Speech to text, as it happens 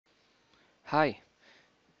Hi,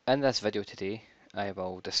 in this video today I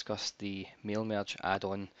will discuss the mail merge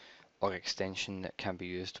add-on or extension that can be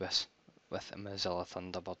used with Mozilla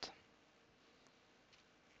Thunderbird.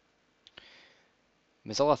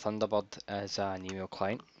 Mozilla Thunderbird is an email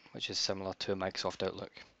client which is similar to Microsoft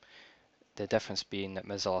Outlook. The difference being that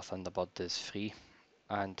Mozilla Thunderbird is free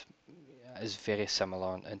and is very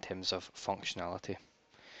similar in terms of functionality.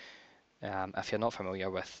 If you're not familiar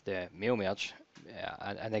with the mail merge,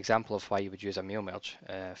 an example of why you would use a mail merge,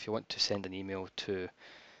 if you want to send an email to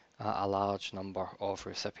a large number of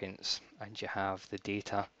recipients and you have the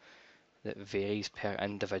data that varies per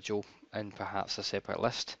individual in perhaps a separate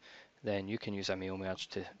list, then you can use a mail merge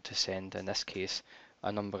to send, in this case,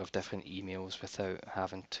 a number of different emails without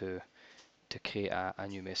having to create a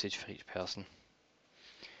new message for each person.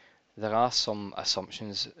 There are some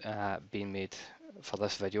assumptions being made for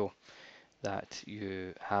this video that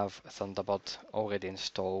you have Thunderbird already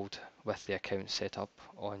installed with the account set up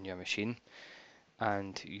on your machine,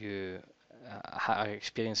 and you are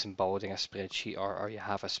experiencing building a spreadsheet, or you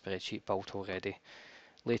have a spreadsheet built already.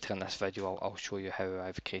 Later in this video I'll show you how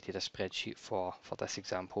I've created a spreadsheet for this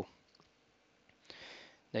example.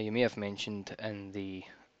 Now, you may have mentioned in the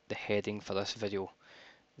heading for this video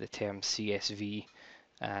the term CSV.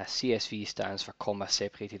 CSV stands for comma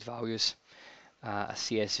separated values. A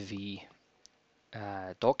CSV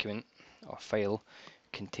document or file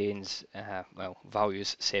contains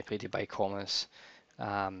values separated by commas.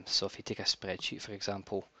 So if you take a spreadsheet, for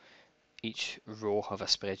example, each row of a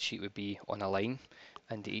spreadsheet would be on a line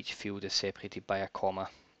and each field is separated by a comma.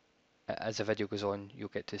 As the video goes on, you'll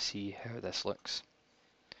get to see how this looks.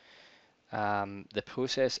 The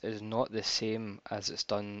process is not the same as it's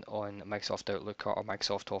done on Microsoft Outlook or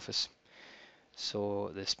Microsoft Office.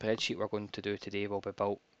 So the spreadsheet we're going to do today will be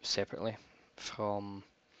built separately from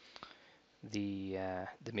the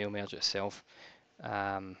mail merge itself,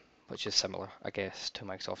 which is similar, I guess, to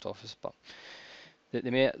Microsoft Office. But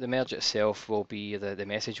the merge itself will be, the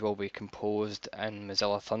message will be composed in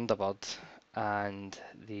Mozilla Thunderbird, and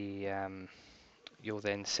you'll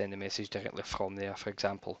then send the message directly from there. For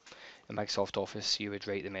example, in Microsoft Office you would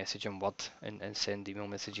write the message in Word and send email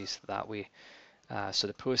messages that way. So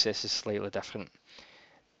the process is slightly different.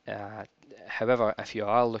 However, if you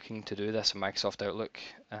are looking to do this in Microsoft Outlook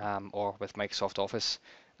or with Microsoft Office,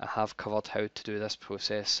 I have covered how to do this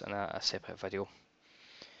process in a separate video.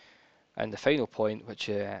 And the final point, which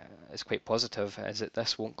is quite positive, is that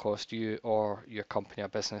this won't cost you or your company or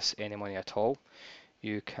business any money at all.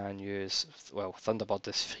 You can use, well, Thunderbird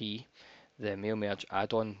is free. The mail merge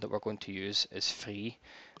add-on that we're going to use is free.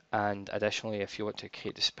 And additionally, if you want to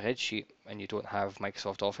create the spreadsheet and you don't have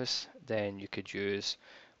Microsoft Office, then you could use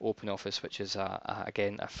OpenOffice, which is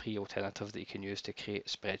again a free alternative that you can use to create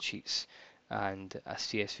spreadsheets and a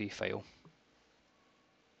CSV file.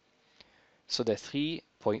 So the 3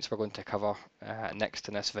 points we're going to cover next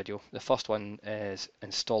in this video. The first one is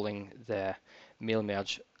installing the mail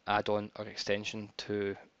merge add-on or extension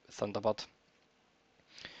to Thunderbird.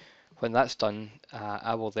 When that's done,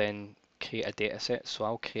 I will then create a dataset. So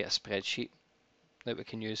I'll create a spreadsheet that we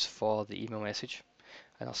can use for the email message,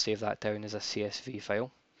 and I'll save that down as a CSV file.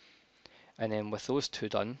 And then with those two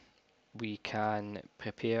done, we can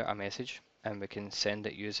prepare a message and we can send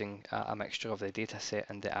it using a mixture of the dataset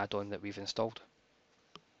and the add-on that we've installed.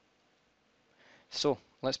 So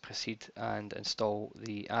let's proceed and install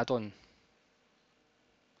the add-on.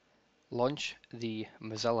 Launch the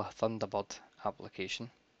Mozilla Thunderbird application.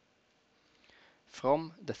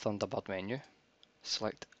 From the Thunderbird menu,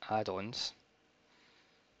 select Add-ons.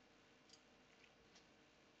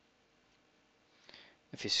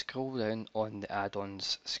 If you scroll down on the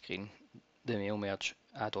add-ons screen, the mail merge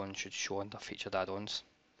add-on should show under featured add-ons.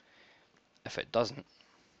 If it doesn't,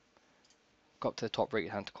 go up to the top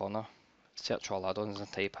right hand corner, search all add-ons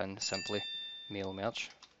and type in simply mail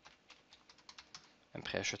merge and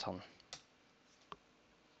press return.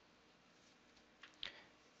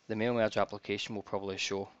 The mail merge application will probably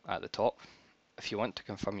show at the top. If you want to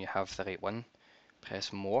confirm you have the right one,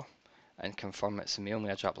 press more and confirm it's the mail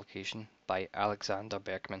merge application by Alexander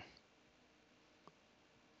Bergman.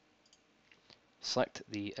 Select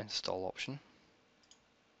the install option.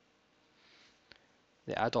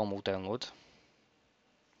 The add-on will download.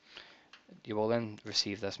 You will then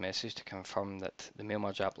receive this message to confirm that the mail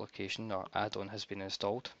merge application or add-on has been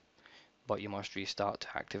installed, but you must restart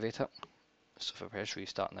to activate it. So if I press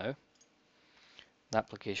restart now, the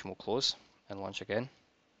application will close and launch again.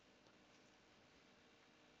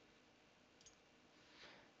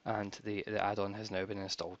 And the add-on has now been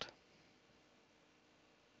installed.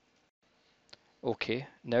 Okay,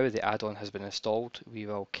 now the add-on has been installed, we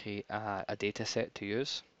will create a dataset to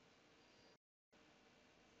use.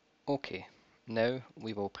 Okay, now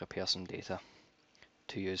we will prepare some data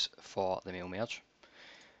to use for the mail merge.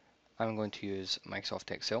 I'm going to use Microsoft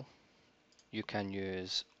Excel. You can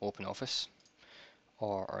use OpenOffice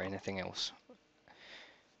or anything else.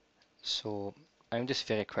 So I'm just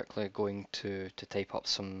very quickly going to type up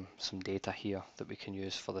some data here that we can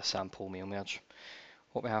use for the sample mail merge.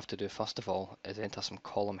 What we have to do first of all is enter some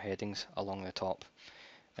column headings along the top,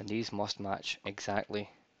 and these must match exactly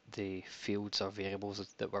the fields or variables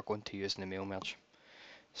that we're going to use in the mail merge.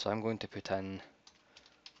 So I'm going to put in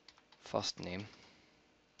first name,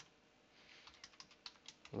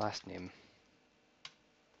 last name,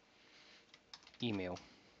 email,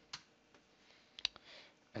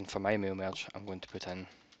 and for my mail merge I'm going to put in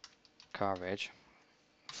car reg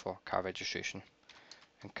for car registration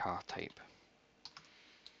and car type.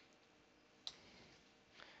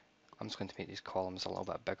 I'm just going to make these columns a little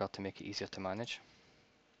bit bigger to make it easier to manage.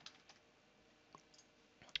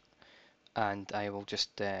 And I will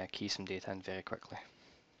just key some data in very quickly.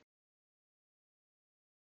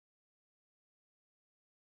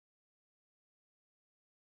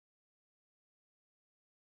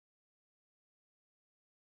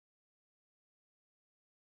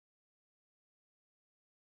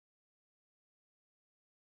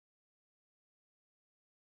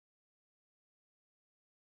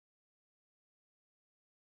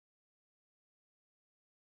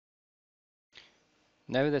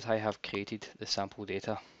 Now that I have created the sample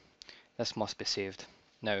data, this must be saved.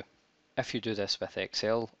 Now, if you do this with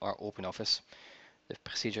Excel or OpenOffice, the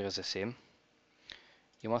procedure is the same.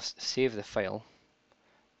 You must save the file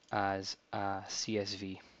as a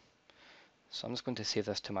CSV. So I'm just going to save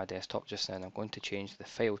this to my desktop just now, and I'm going to change the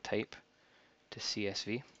file type to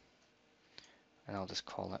CSV, and I'll just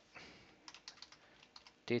call it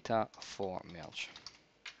data for merge.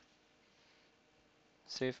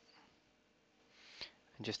 Save,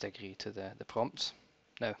 and just agree to the prompts.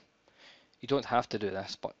 Now, you don't have to do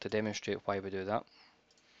this, but to demonstrate why we do that,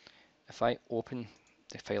 if I open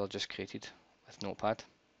the file I just created with Notepad,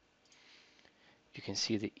 you can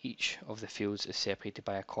see that each of the fields is separated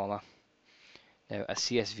by a comma. Now, a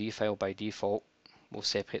CSV file by default will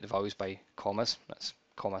separate the values by commas. That's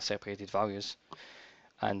comma separated values,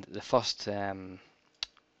 and the first line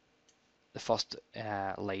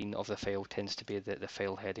of the file tends to be the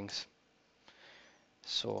file headings.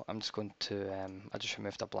 So I'm just going to I just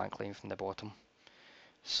removed a blank line from the bottom.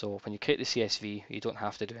 So when you create the CSV, you don't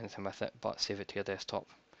have to do anything with it, but save it to your desktop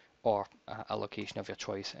or a location of your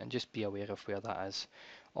choice, and just be aware of where that is.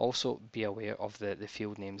 Also be aware of the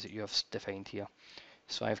field names that you have defined here.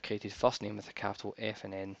 So I've created first name with a capital F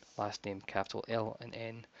and N, last name capital L and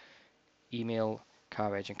N, email,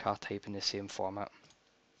 car reg and car type in the same format.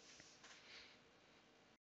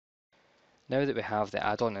 Now that we have the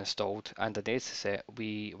add-on installed and the dataset,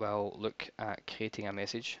 we will look at creating a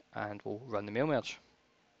message and we'll run the mail merge.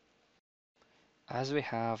 As we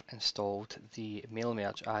have installed the mail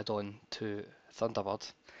merge add-on to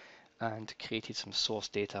Thunderbird and created some source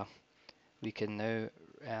data, we can now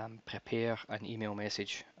prepare an email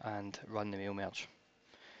message and run the mail merge.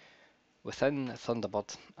 Within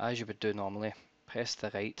Thunderbird, as you would do normally, press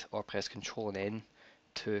the right or press Ctrl and N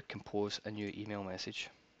to compose a new email message.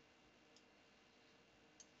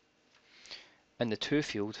 In the To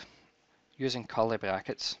field, using curly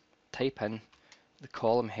brackets, type in the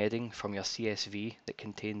column heading from your CSV that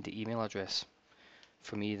contained the email address.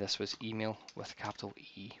 For me, this was email with capital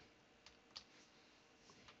E.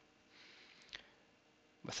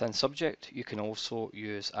 Within subject, you can also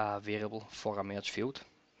use a variable for a merge field.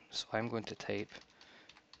 So I'm going to type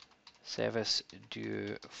service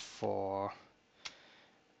due for,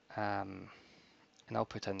 and I'll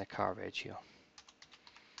put in the car reg here.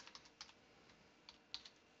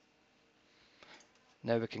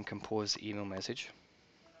 Now we can compose the email message.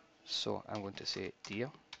 So I'm going to say dear,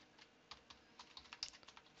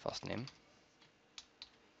 first name,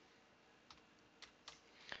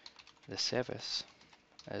 the service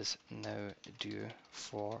is now due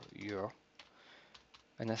for your,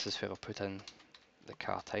 and this is where I'll put in the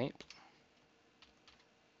car type,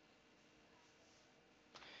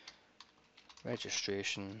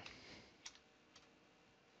 registration,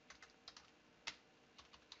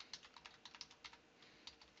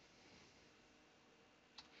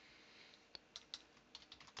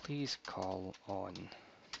 please call on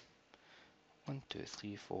 1 2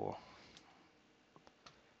 3 4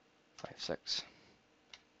 5 6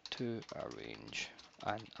 to arrange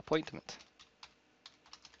an appointment.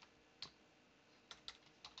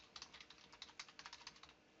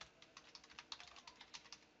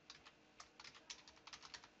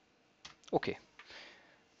 Okay,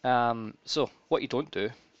 so what you don't do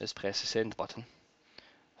is press the send button.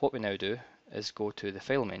 What we now do is go to the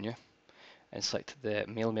file menu and select the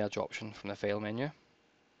mail merge option from the file menu.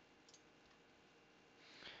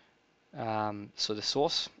 So the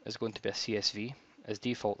source is going to be a CSV. As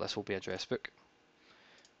default, this will be address book.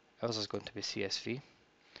 Ours is going to be CSV.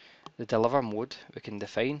 The deliver mode we can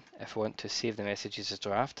define if we want to save the messages as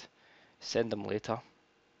draft, send them later,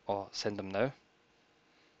 or send them now.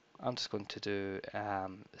 I'm just going to do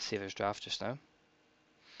save as draft just now.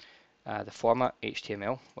 The format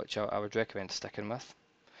HTML, which I would recommend sticking with.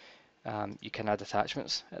 You can add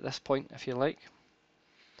attachments at this point if you like,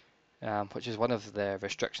 which is one of the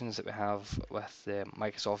restrictions that we have with the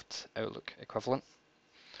Microsoft Outlook equivalent.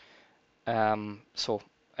 So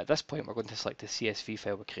at this point we're going to select the CSV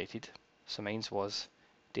file we created. So mine was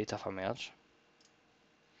data for merge.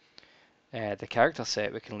 The character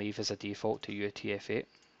set we can leave as a default to UTF-8.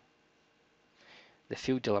 The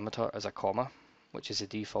field delimiter is a comma, which is the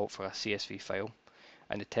default for a CSV file,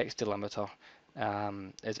 and the text delimiter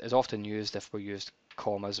is often used if we used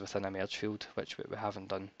commas within a merge field, which we haven't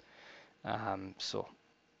done. So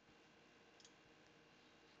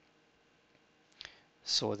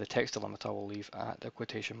the text delimiter will leave at the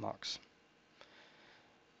quotation marks.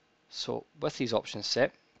 So with these options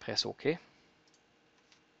set, press OK.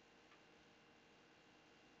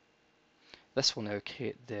 This will now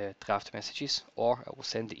create the draft messages, or it will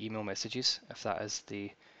send the email messages if that is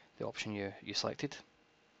the option you selected.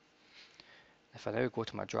 If I now go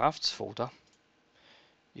to my drafts folder,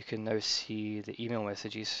 you can now see the email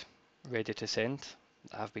messages ready to send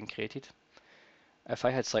that have been created. If I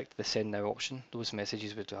had selected the send now option, those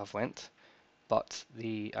messages would have went, but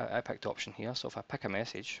I picked the option here, so if I pick a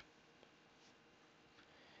message,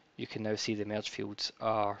 you can now see the merge fields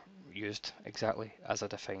are used exactly as I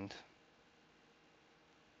defined.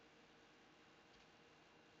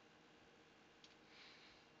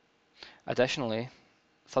 Additionally,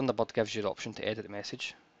 Thunderbird gives you the option to edit the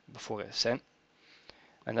message before it is sent,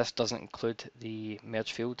 and this doesn't include the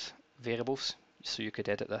merge field variables, so you could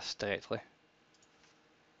edit this directly.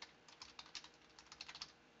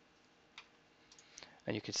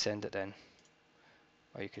 And you could send it in,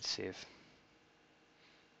 or you could save,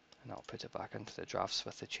 and I'll put it back into the drafts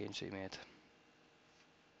with the change that you made.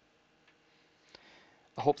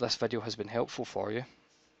 I hope this video has been helpful for you.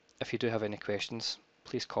 If you do have any questions,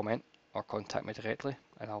 please comment or contact me directly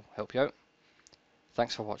and I'll help you out.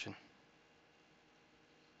 Thanks for watching.